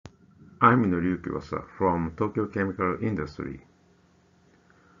I'm Noriyuki Yuasa from Tokyo Chemical Industry.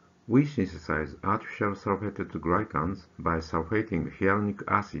 We synthesize artificial sulfated glycans by sulfating hyaluronic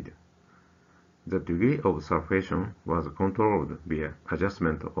acid. The degree of sulfation was controlled via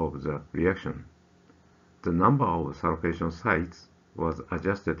adjustment of the reaction. The number of sulfation sites was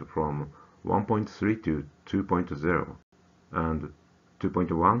adjusted from 1.3 to 2.0 and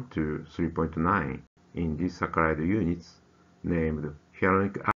 2.1 to 3.9 in disaccharide units named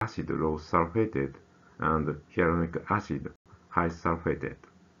hyaluronic acid low sulfated and hyaluronic acid high sulfated.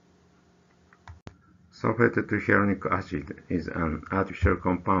 Sulfated hyaluronic acid is an artificial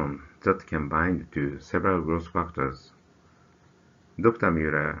compound that can bind to several growth factors. Dr.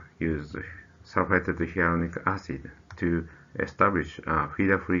 Mueller used sulfated hyaluronic acid to establish a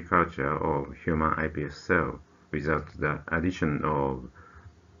feeder-free culture of human iPS cell without the addition of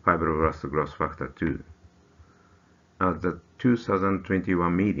fibroblast growth factor 2. At the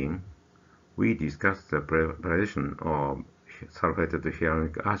 2021 meeting, we discussed the preparation of sulfated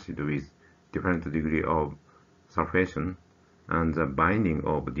hyaluronic acid with different degree of sulfation and the binding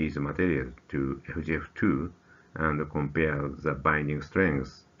of these materials to FGF2 and compare the binding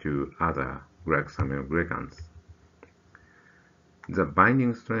strengths to other glycosaminoglycans. The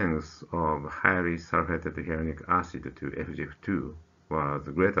binding strength of highly sulfated hyaluronic acid to FGF2 was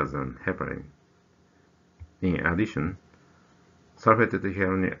greater than heparin. In addition, sulfated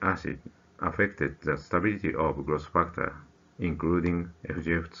hyaluronic acid affected the stability of growth factor, including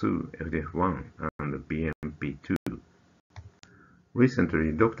FGF2, FGF1, and BMP2.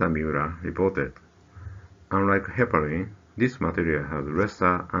 Recently, Dr. Mueller reported, unlike heparin, this material has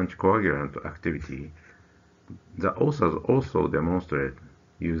lesser anticoagulant activity. The authors also demonstrate,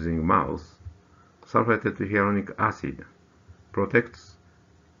 using mouse, sulfated hyaluronic acid protects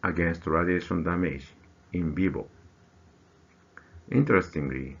against radiation damage in vivo.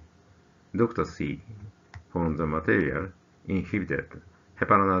 Interestingly, Dr. C found the material inhibited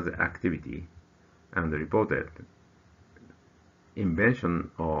heparinase activity and reported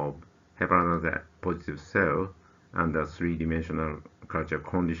invention of heparinase positive cell under three-dimensional culture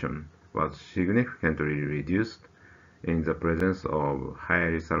condition was significantly reduced in the presence of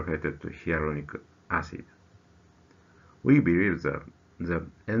highly sulfated hyaluronic acid. We believe that the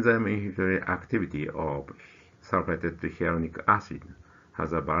enzyme inhibitory activity of sulfated hyaluronic acid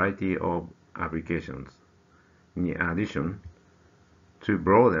has a variety of applications. In addition, to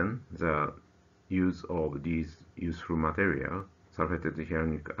broaden the use of these useful materials, sulfated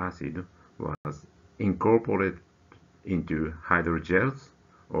hyaluronic acid was incorporated into hydrogels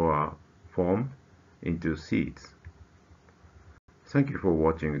or formed into seeds. Thank you for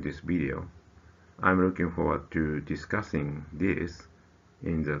watching this video. I'm looking forward to discussing this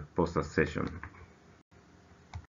in the poster session.